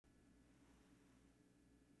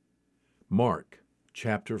Mark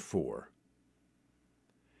chapter 4.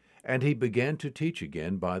 And he began to teach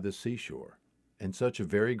again by the seashore, and such a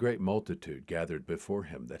very great multitude gathered before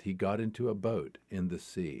him that he got into a boat in the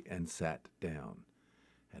sea and sat down.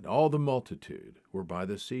 And all the multitude were by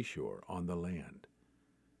the seashore on the land.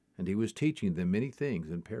 And he was teaching them many things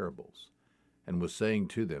in parables, and was saying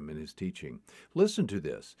to them in his teaching, Listen to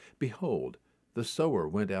this. Behold, the sower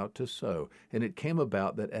went out to sow, and it came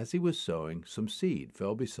about that as he was sowing, some seed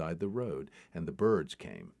fell beside the road, and the birds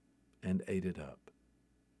came and ate it up.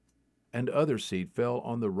 And other seed fell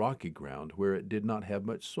on the rocky ground, where it did not have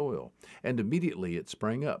much soil, and immediately it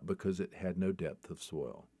sprang up, because it had no depth of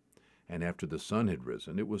soil. And after the sun had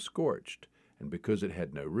risen, it was scorched, and because it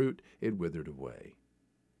had no root, it withered away.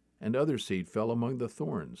 And other seed fell among the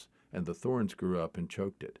thorns, and the thorns grew up and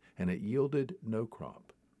choked it, and it yielded no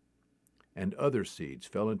crop. And other seeds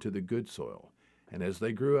fell into the good soil, and as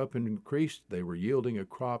they grew up and increased, they were yielding a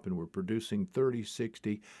crop and were producing 30,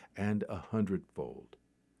 60, and 100-fold.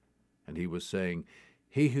 And he was saying,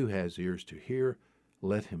 He who has ears to hear,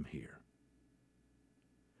 let him hear.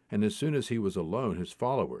 And as soon as he was alone, his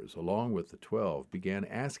followers, along with the 12, began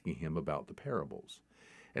asking him about the parables.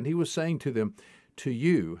 And he was saying to them, To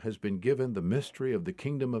you has been given the mystery of the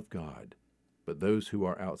kingdom of God. But those who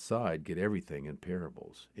are outside get everything in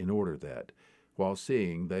parables, in order that, while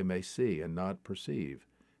seeing, they may see and not perceive,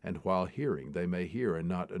 and while hearing, they may hear and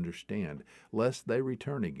not understand, lest they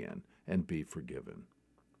return again and be forgiven.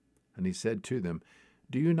 And he said to them,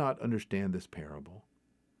 Do you not understand this parable?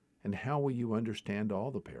 And how will you understand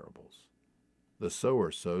all the parables? The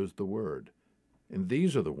sower sows the word, and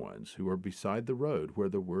these are the ones who are beside the road where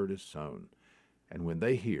the word is sown. And when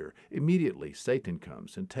they hear, immediately Satan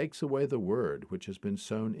comes and takes away the word which has been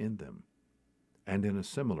sown in them. And in a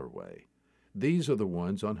similar way, these are the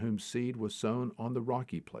ones on whom seed was sown on the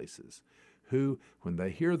rocky places, who, when they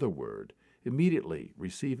hear the word, immediately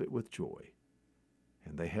receive it with joy.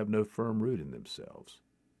 And they have no firm root in themselves,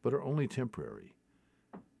 but are only temporary.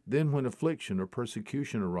 Then when affliction or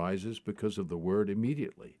persecution arises because of the word,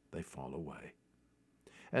 immediately they fall away.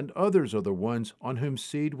 And others are the ones on whom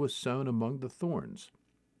seed was sown among the thorns.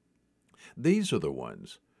 These are the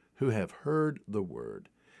ones who have heard the word,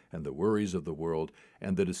 and the worries of the world,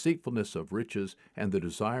 and the deceitfulness of riches, and the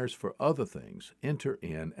desires for other things enter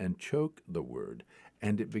in and choke the word,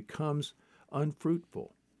 and it becomes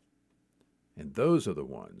unfruitful. And those are the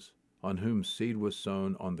ones on whom seed was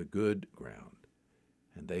sown on the good ground.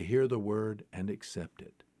 And they hear the word and accept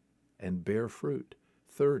it, and bear fruit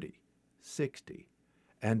 30, 60,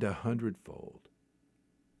 and 100-fold.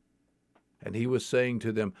 And he was saying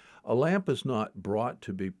to them, A lamp is not brought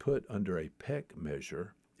to be put under a peck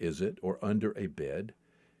measure, is it, or under a bed?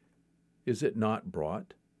 Is it not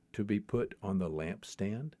brought to be put on the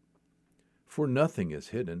lampstand? For nothing is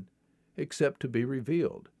hidden, except to be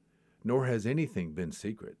revealed, nor has anything been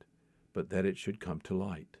secret, but that it should come to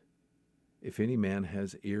light. If any man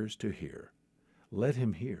has ears to hear, let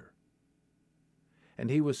him hear.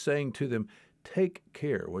 And he was saying to them, Take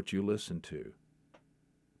care what you listen to.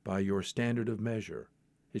 By your standard of measure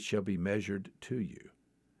it shall be measured to you,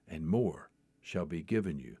 and more shall be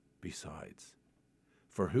given you besides.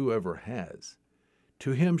 For whoever has,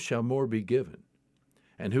 to him shall more be given,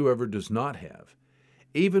 and whoever does not have,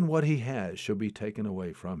 even what he has shall be taken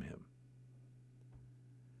away from him.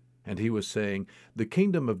 And he was saying, The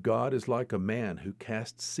kingdom of God is like a man who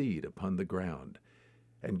casts seed upon the ground,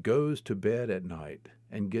 and goes to bed at night,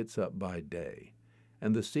 and gets up by day,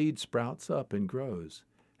 and the seed sprouts up and grows.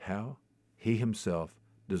 How? He himself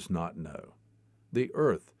does not know. The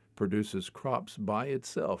earth produces crops by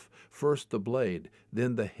itself, first the blade,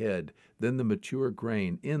 then the head, then the mature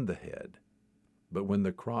grain in the head. But when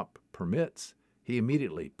the crop permits, he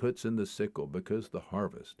immediately puts in the sickle, because the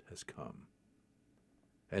harvest has come.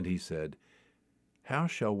 And he said, How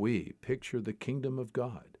shall we picture the kingdom of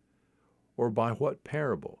God? Or by what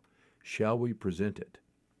parable shall we present it?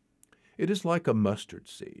 It is like a mustard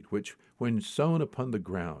seed, which, when sown upon the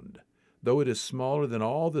ground, though it is smaller than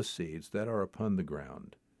all the seeds that are upon the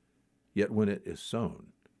ground, yet when it is sown,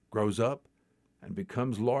 grows up and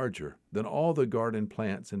becomes larger than all the garden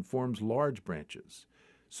plants, and forms large branches,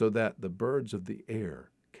 so that the birds of the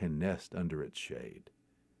air can nest under its shade.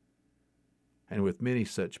 And with many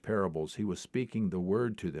such parables he was speaking the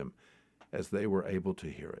word to them, as they were able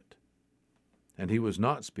to hear it. And he was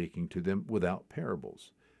not speaking to them without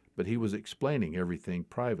parables, but he was explaining everything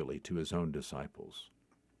privately to his own disciples.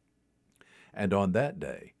 And on that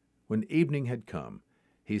day, when evening had come,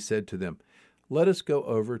 he said to them, Let us go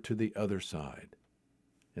over to the other side.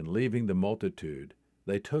 And leaving the multitude,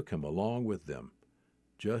 they took him along with them,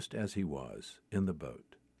 just as he was in the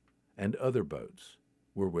boat. and other boats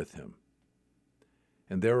were with him.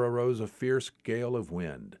 And there arose a fierce gale of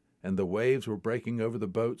wind, and the waves were breaking over the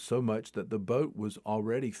boat so much that the boat was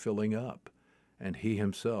already filling up, and he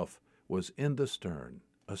himself was in the stern,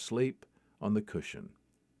 asleep on the cushion.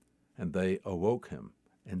 And they awoke him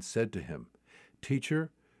and said to him,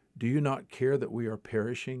 Teacher, do you not care that we are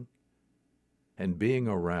perishing? And being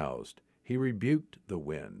aroused, he rebuked the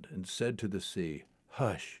wind and said to the sea,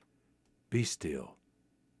 Hush, be still.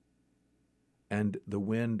 And the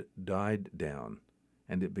wind died down,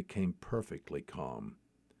 and it became perfectly calm.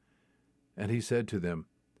 And he said to them,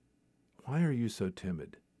 Why are you so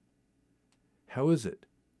timid? How is it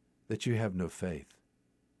that you have no faith?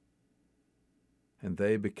 And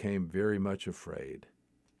they became very much afraid,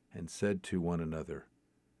 and said to one another,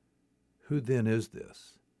 Who then is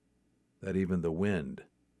this, that even the wind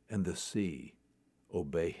and the sea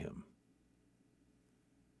obey him?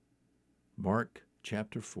 Mark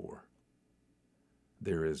chapter 4.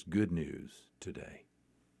 There is good news today.